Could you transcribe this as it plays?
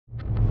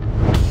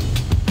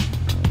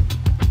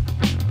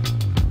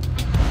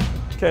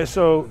Okay,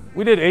 so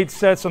we did 8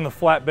 sets on the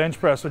flat bench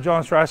press, so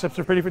John's triceps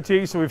are pretty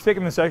fatigued, so we've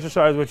taken this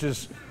exercise, which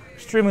is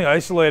extremely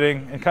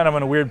isolating and kind of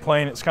on a weird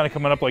plane. It's kind of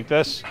coming up like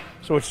this,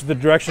 so it's the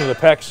direction of the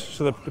pecs.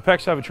 So the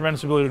pecs have a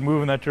tremendous ability to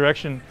move in that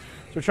direction.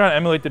 So we're trying to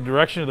emulate the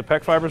direction of the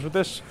pec fibers with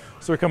this.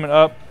 So we're coming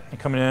up and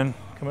coming in,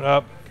 coming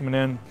up, coming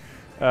in.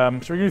 So we're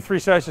gonna do 3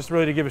 sets just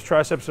really to give his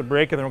triceps a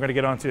break, and then we're gonna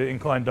get onto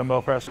incline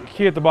dumbbell press. The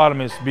key at the bottom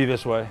is to be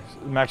this way,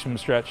 maximum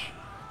stretch.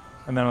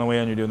 And then on the way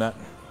in, you're doing that.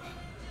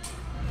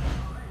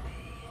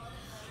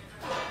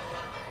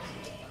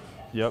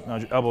 Yep, now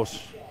your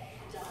elbows.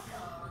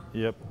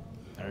 Yep,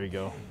 there you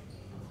go.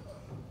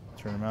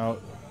 Turn them out.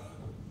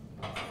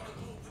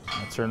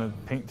 Now turn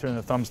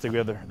the thumbs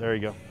together. There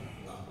you go.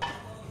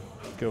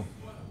 Go.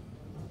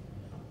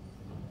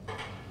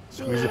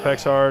 Squeeze the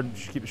pecs hard.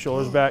 Just keep the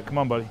shoulders back. Come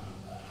on, buddy.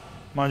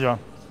 Come on, John.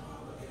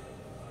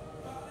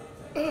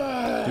 Do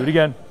it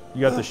again. You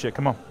got this shit.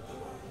 Come on.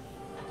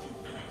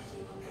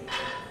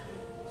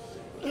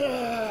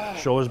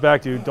 Shoulders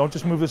back, dude. Don't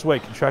just move this way.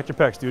 Contract your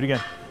pecs. Do it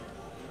again.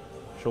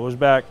 Shoulders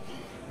back.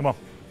 Come on.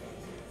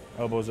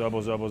 Elbows,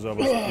 elbows, elbows,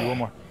 elbows. Do one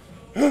more.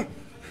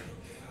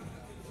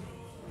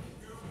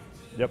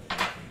 Yep.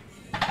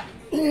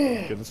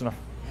 Good, that's enough.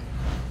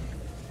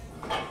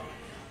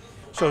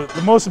 So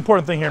the most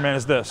important thing here, man,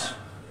 is this.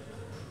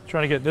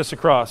 Trying to get this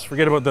across.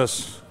 Forget about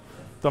this.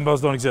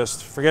 Dumbbells don't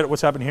exist. Forget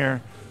what's happening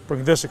here.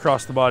 Bring this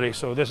across the body.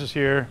 So this is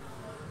here.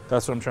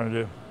 That's what I'm trying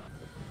to do.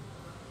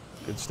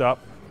 Good, stop.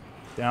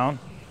 Down,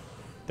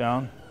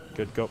 down.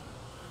 Good, go.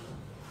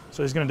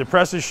 So he's going to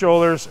depress his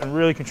shoulders and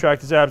really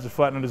contract his abs to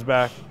flatten out his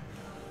back.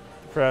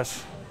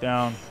 Press,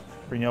 down,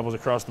 bring the elbows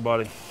across the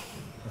body.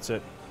 That's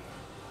it.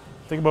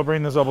 Think about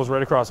bringing those elbows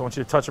right across. I want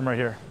you to touch them right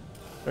here.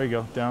 There you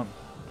go, down.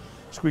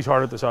 Squeeze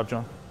hard at the top,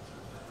 John.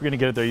 If you're going to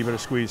get it there, you better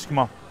squeeze. Come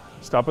on.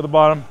 Stop at the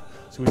bottom.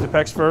 Squeeze the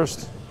pecs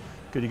first.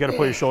 Good, you got to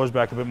pull your shoulders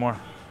back a bit more.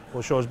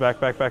 Pull the shoulders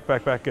back, back, back,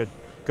 back, back. Good.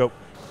 Go.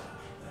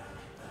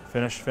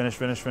 Finish, finish,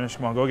 finish, finish.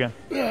 Come on, go again.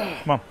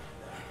 Come on.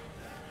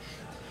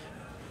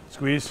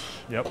 Squeeze.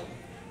 Yep.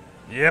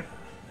 Yep.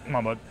 Come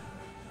on, bud.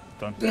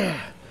 Done.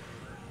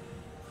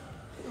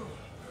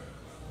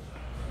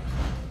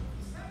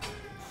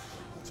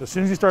 So as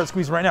soon as you start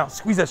squeezing right now,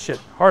 squeeze that shit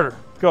harder.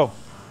 Go.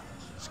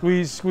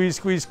 Squeeze, squeeze,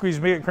 squeeze, squeeze,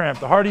 make it cramp.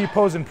 The harder you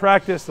pose in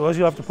practice, the less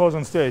you'll have to pose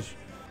on stage.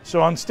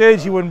 So on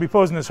stage, you wouldn't be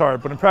posing this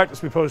hard, but in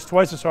practice, we pose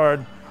twice as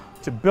hard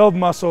to build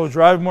muscle,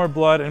 drive more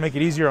blood, and make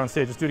it easier on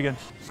stage. Let's do it again.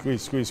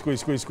 Squeeze, squeeze,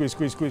 squeeze, squeeze, squeze,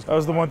 squeeze, squeeze. That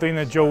was the one thing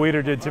that Joe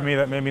Weider did to me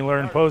that made me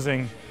learn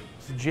posing.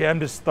 He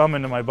jammed his thumb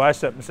into my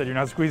bicep and said, "You're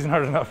not squeezing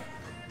hard enough."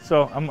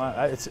 So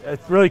it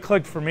really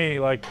clicked for me,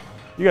 like,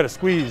 you gotta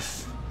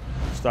squeeze.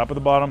 Stop at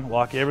the bottom,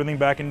 lock everything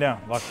back and down.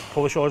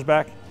 Pull the shoulders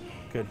back.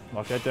 Good,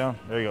 lock that down.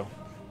 There you go.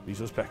 Use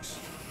those pecs.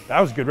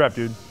 That was a good rep,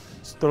 dude.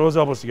 Just throw those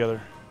elbows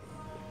together.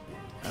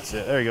 That's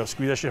it, there you go.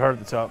 Squeeze that shit hard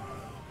at the top.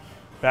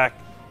 Back.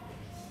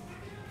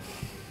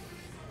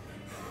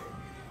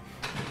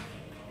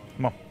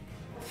 Come on.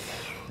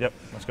 Yep,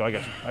 let's go, I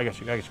got you, I got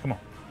you, I got you, come on.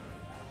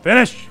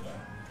 Finish.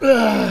 Do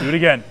it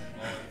again.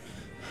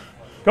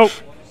 Go.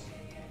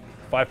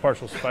 5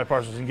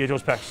 partials, engage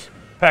those pecs.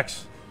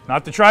 Pecs,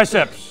 not the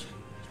triceps.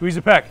 Squeeze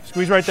the pec,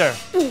 squeeze right there.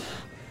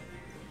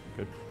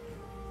 Good.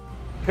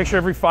 Picture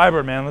every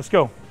fiber, man, let's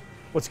go.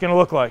 What's it gonna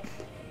look like?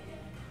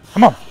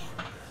 Come on.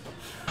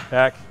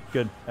 Back,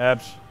 good,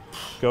 abs,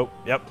 go,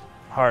 yep,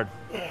 hard.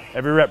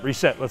 Every rep,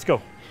 reset, let's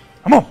go.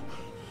 Come on.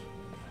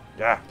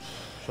 Yeah,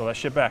 show that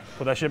shit back,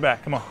 pull that shit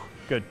back, come on,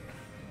 good.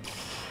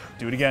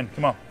 Do it again,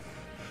 come on.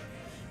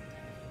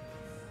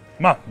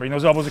 Come on, bring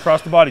those elbows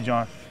across the body,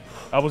 John.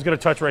 Elbows gonna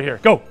touch right here,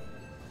 go.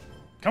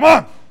 Come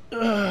on.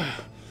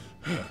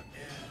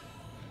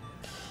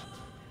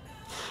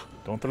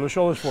 Don't throw the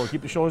shoulders forward,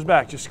 keep the shoulders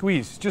back, just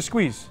squeeze, just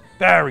squeeze.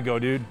 There we go,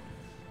 dude.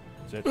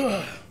 That's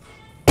it.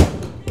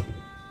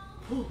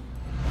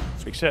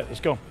 Big set, let's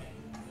go.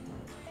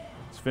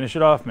 Let's finish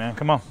it off, man,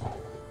 come on.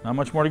 Not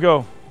much more to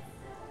go.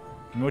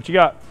 Give me what you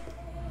got.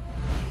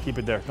 Keep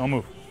it there, don't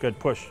move. Good,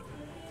 push.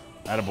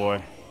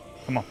 Attaboy.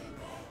 Come on,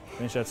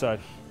 finish that side.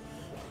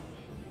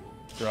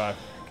 Drive,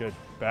 good,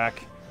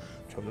 back.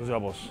 Choke those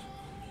elbows.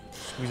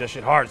 Squeeze that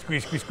shit hard,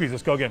 squeeze, squeeze, squeeze.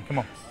 Let's go again, come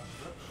on.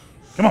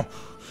 Come on.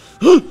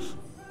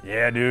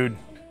 Yeah, dude.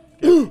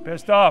 Get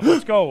pissed off,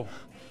 let's go.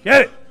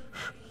 Get it.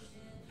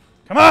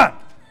 Come on.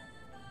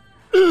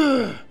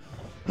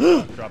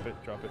 Drop it,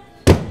 drop it.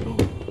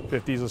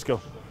 50s, let's go.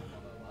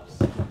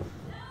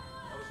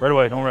 Right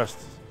away, don't rest.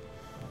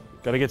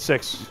 Gotta get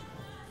 6.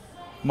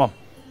 Come on.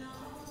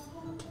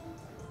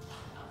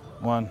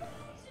 1.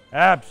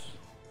 Abs.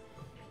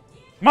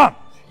 Come on.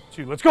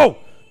 2, let's go.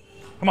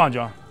 Come on,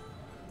 John.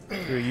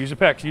 3, use the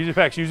pecs, use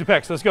the pecs, use the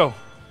pecs, let's go.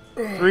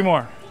 3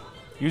 more.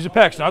 Use the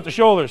pecs, not the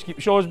shoulders. Keep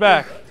your shoulders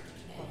back.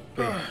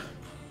 Okay.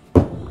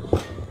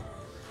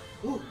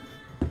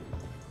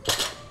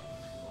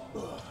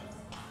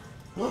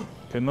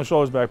 Pin those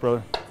shoulders back,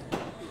 brother.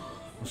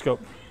 Let's go.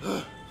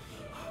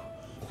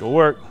 Go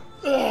work.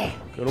 Go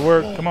to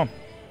work. Come on.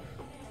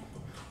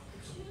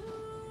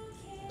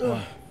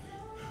 1,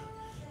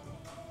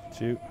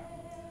 2,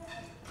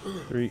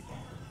 3.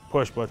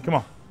 Push, bud. Come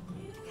on.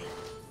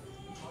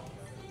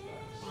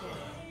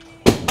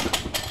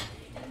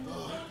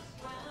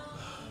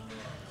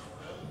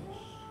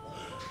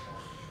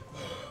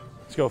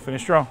 Let's go,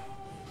 finish strong.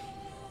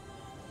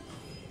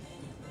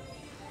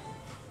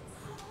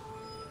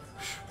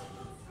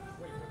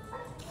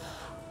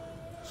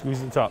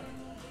 Squeeze at the top.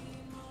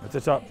 At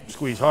the top,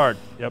 squeeze hard.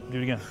 Yep, do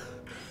it again.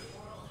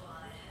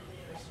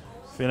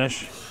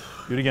 Finish,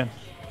 do it again.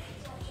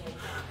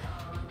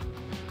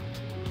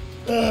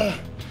 Put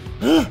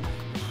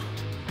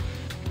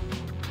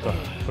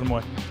them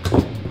away. So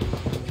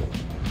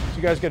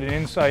you guys get an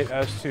insight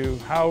as to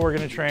how we're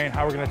going to train,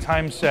 how we're going to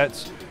time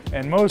sets,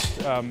 and most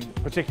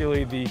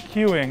particularly the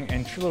cueing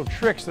and little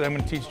tricks that I'm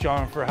going to teach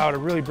John for how to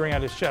really bring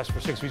out his chest for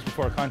 6 weeks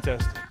before a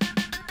contest.